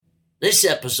This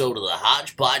episode of the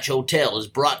Hodgepodge Hotel is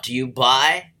brought to you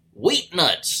by Wheat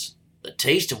Nuts. The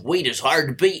taste of wheat is hard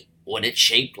to beat when it's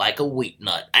shaped like a wheat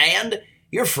nut. And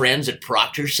your friends at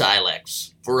Proctor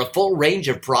Silex. For a full range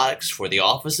of products for the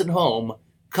office and home,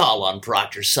 call on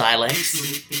Proctor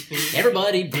Silex.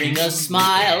 Everybody bring a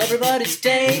smile, everybody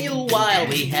stay a while.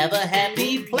 We have a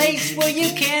happy place where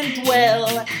you can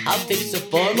dwell. I'll fix a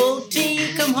formal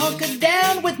tea, come hunker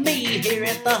down with me here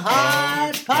at the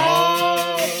Hodgepodge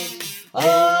Hotel.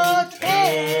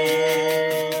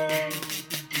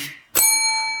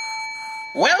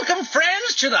 Welcome,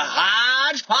 friends, to the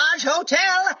Hodgepodge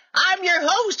Hotel. I'm your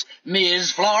host,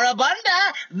 Ms.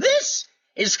 Florabunda. This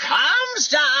is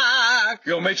Comstock.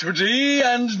 Your maitre d'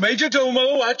 and major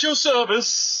domo at your service,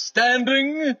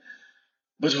 standing,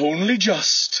 but only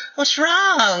just. What's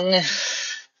wrong?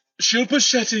 Shilpa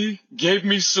Shetty gave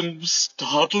me some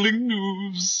startling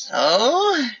news.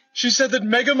 Oh? She said that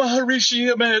Mega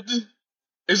Maharishi Ahmed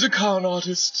is a con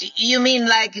artist. You mean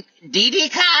like Didi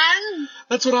Khan?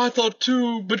 That's what I thought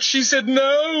too, but she said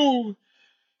no.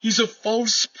 He's a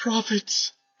false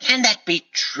prophet. Can that be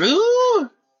true?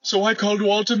 So I called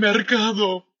Walter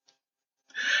Mercado,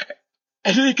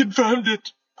 and he confirmed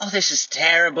it. Oh, this is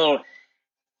terrible.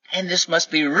 And this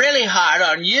must be really hard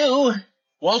on you.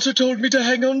 Walter told me to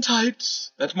hang on tight,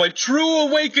 that my true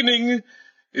awakening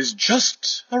is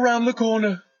just around the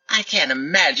corner. I can't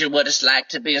imagine what it's like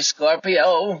to be a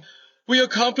Scorpio. We are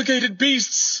complicated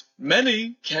beasts.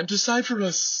 Many can't decipher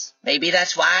us. Maybe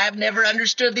that's why I've never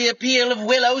understood the appeal of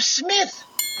Willow Smith.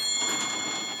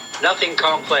 Nothing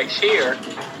complex here,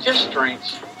 just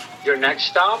drinks. Your next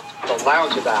stop, the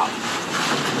Loungeabout.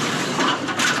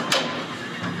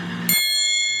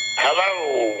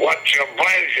 Hello, what's your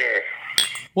pleasure?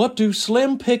 What do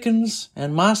Slim Pickens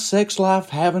and my sex life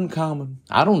have in common?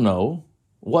 I don't know.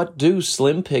 What do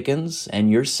Slim Pickens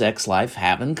and your sex life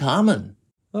have in common?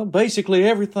 Well, basically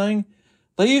everything.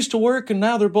 They used to work and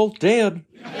now they're both dead.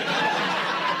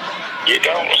 You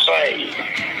don't say.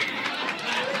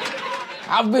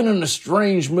 I've been in a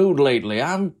strange mood lately.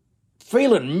 I'm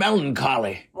feeling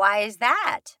melancholy. Why is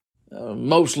that?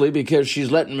 Mostly because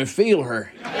she's letting me feel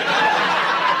her. Is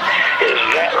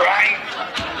that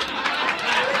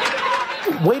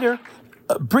right? Waiter,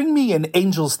 bring me an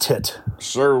angel's tit.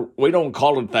 Sir, we don't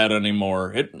call it that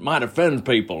anymore. It might offend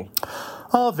people.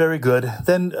 Oh, very good.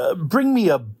 Then bring me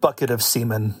a bucket of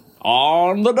semen.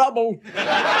 On the double.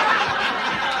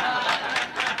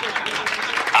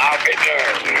 I'll be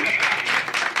darned.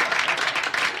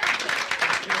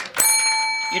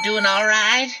 You doing all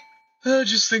right?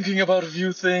 Just thinking about a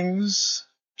few things.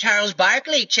 Charles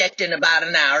Barkley checked in about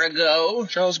an hour ago.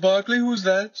 Charles Barkley, who's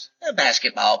that? A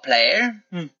basketball player.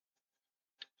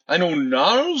 I know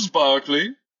Gnarls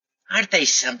Barkley. Aren't they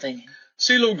something?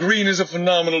 CeeLo Green is a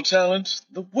phenomenal talent.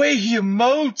 The way he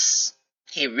emotes.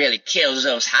 He really kills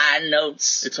those high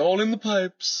notes. It's all in the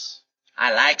pipes.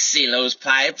 I like CeeLo's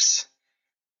pipes.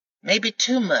 Maybe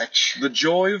too much. The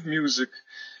joy of music.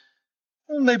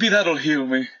 Well, maybe that'll heal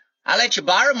me. I'll let you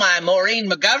borrow my Maureen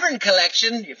McGovern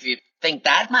collection if you think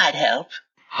that might help.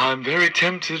 I'm very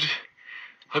tempted.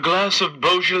 A glass of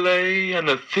Beaujolais and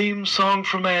a theme song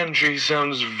from Angie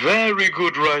sounds very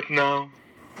good right now.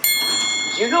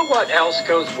 You know what else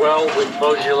goes well with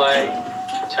Beaujolais?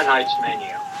 Tonight's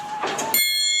menu.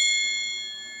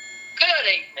 Good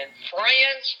evening,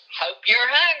 friends. Hope you're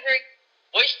hungry.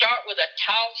 We start with a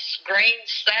tossed green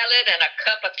salad and a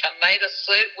cup of tomato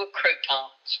soup with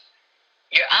croutons.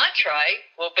 Your entree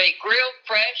will be grilled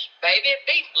fresh baby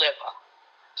beef liver,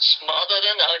 smothered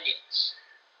in onions.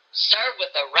 Serve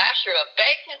with a rasher of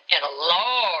bacon and a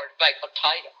large baked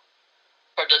potato.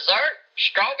 For dessert,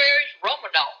 strawberries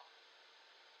romanoff.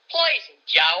 Please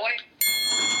enjoy.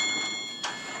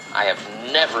 I have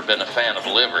never been a fan of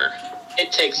liver.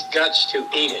 It takes guts to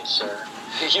eat it, sir.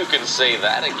 You can say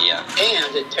that again.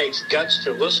 And it takes guts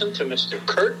to listen to Mr.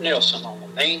 Kurt Nelson on the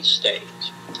main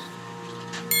stage.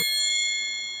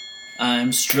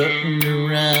 I'm strutting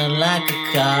around like a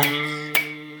cock,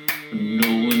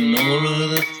 knowing all of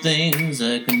the things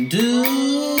I can do.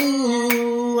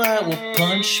 I will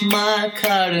punch my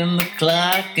card in the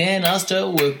clock and I'll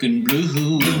start working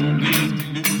blue.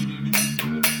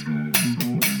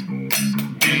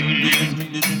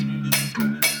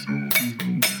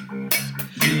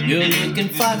 You're looking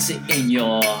foxy in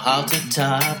your halter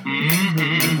top.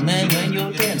 And when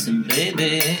you're dancing,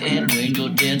 baby,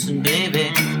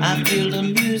 I feel the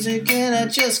music and I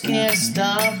just can't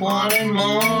stop wanting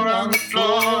more on the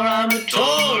floor. I'm a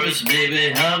Taurus,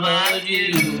 baby, how about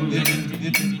you?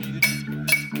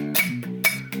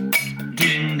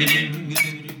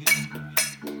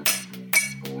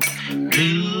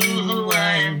 Blue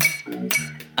Hawaiian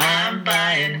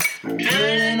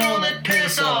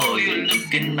saw you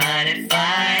looking mighty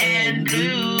fine.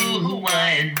 Blue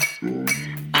Hawaiian,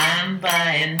 I'm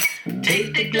buying.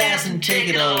 Take the glass and take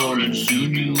it all, and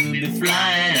soon you'll be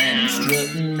flying and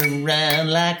strutting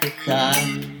around like a car,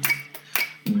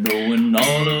 knowing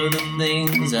all of the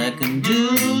things I can do.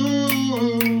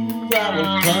 I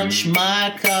will punch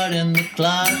my card in the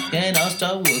clock and I'll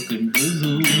start working.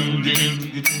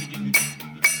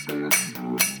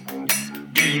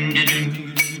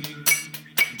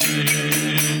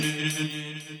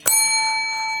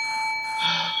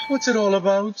 What's it all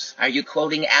about? Are you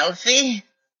quoting Alfie?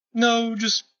 No,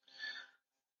 just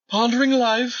pondering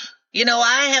life. You know,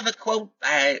 I have a quote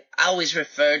I always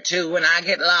refer to when I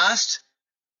get lost.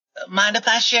 Mind if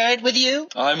I share it with you?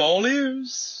 I'm all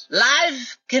ears.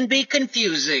 Life can be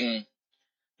confusing.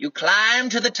 You climb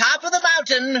to the top of the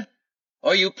mountain,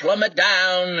 or you plummet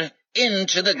down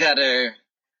into the gutter.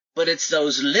 But it's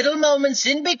those little moments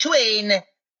in between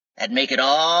that make it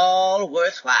all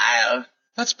worthwhile.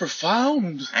 That's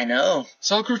profound. I know.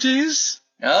 Socrates?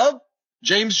 Nope.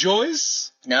 James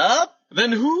Joyce? Nope.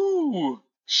 Then who?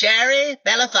 Sherry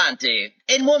Belafonte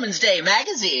in Woman's Day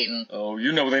magazine. Oh,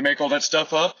 you know they make all that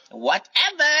stuff up.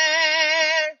 Whatever.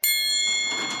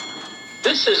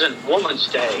 This isn't Woman's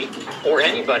Day or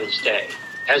anybody's day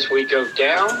as we go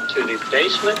down to the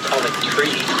basement of a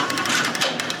tree.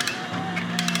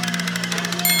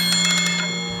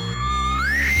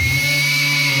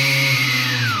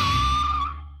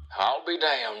 I'll be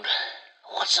damned.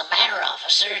 What's the matter,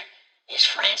 officer? Is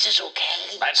Francis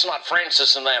okay? That's not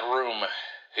Francis in that room.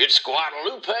 It's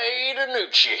Guadalupe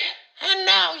DiNucci. And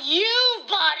now you've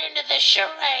bought into the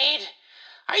charade.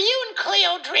 Are you and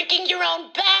Cleo drinking your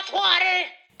own bathwater?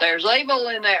 There's evil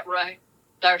in that room.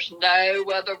 There's no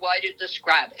other way to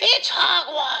describe it. It's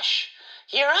hogwash.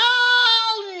 You're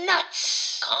all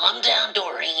nuts. Calm down,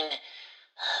 Doreen.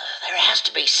 There has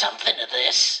to be something to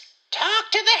this. Talk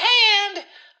to the hand.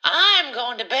 I'm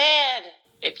going to bed.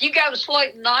 If you go to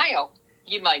sleep now,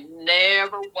 you may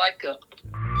never wake up.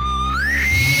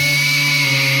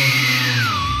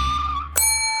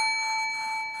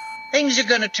 Things are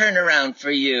gonna turn around for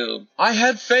you. I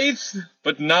had faith,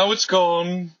 but now it's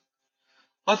gone.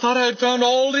 I thought I had found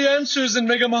all the answers in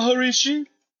Mega Maharishi.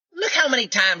 Look how many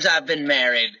times I've been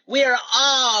married. We are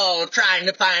all trying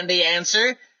to find the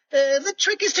answer. The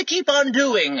trick is to keep on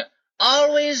doing.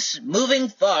 Always moving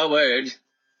forward.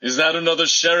 Is that another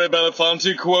Sherry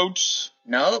Belafonte quote?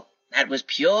 No, that was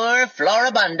pure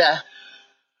Floribunda.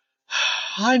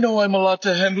 I know I'm a lot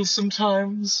to handle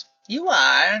sometimes. You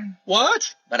are.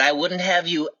 What? But I wouldn't have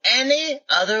you any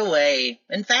other way.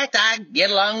 In fact, I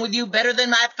get along with you better than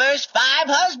my first 5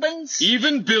 husbands.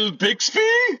 Even Bill Bixby?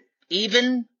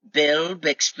 Even Bill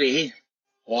Bixby.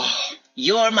 Wow.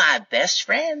 You're my best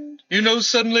friend. You know,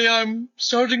 suddenly I'm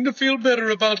starting to feel better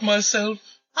about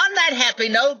myself. On that happy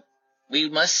note, we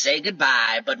must say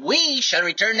goodbye, but we shall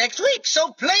return next week,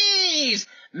 so please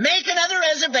make another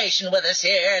reservation with us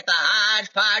here at the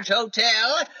Hodgepodge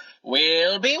Hotel.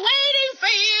 We'll be waiting for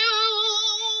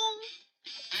you.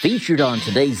 Featured on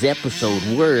today's episode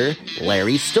were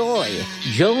Larry Stoy,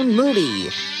 Joan Moody,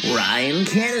 Ryan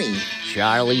Kenny,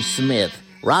 Charlie Smith,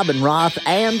 Robin Roth,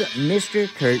 and Mr.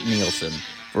 Kurt Nielsen.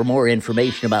 For more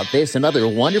information about this and other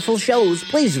wonderful shows,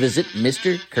 please visit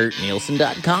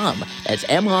MrKurtNielsen.com. That's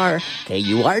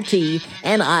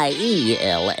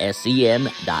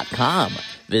MrKurtNielsen.com.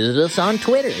 Visit us on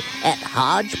Twitter at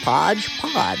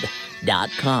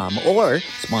HodgepodgePod.com or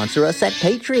sponsor us at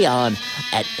Patreon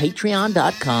at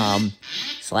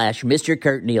patreon.com/Mr.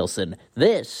 Kurt Nielsen.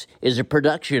 This is a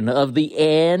production of the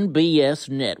NBS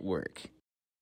Network.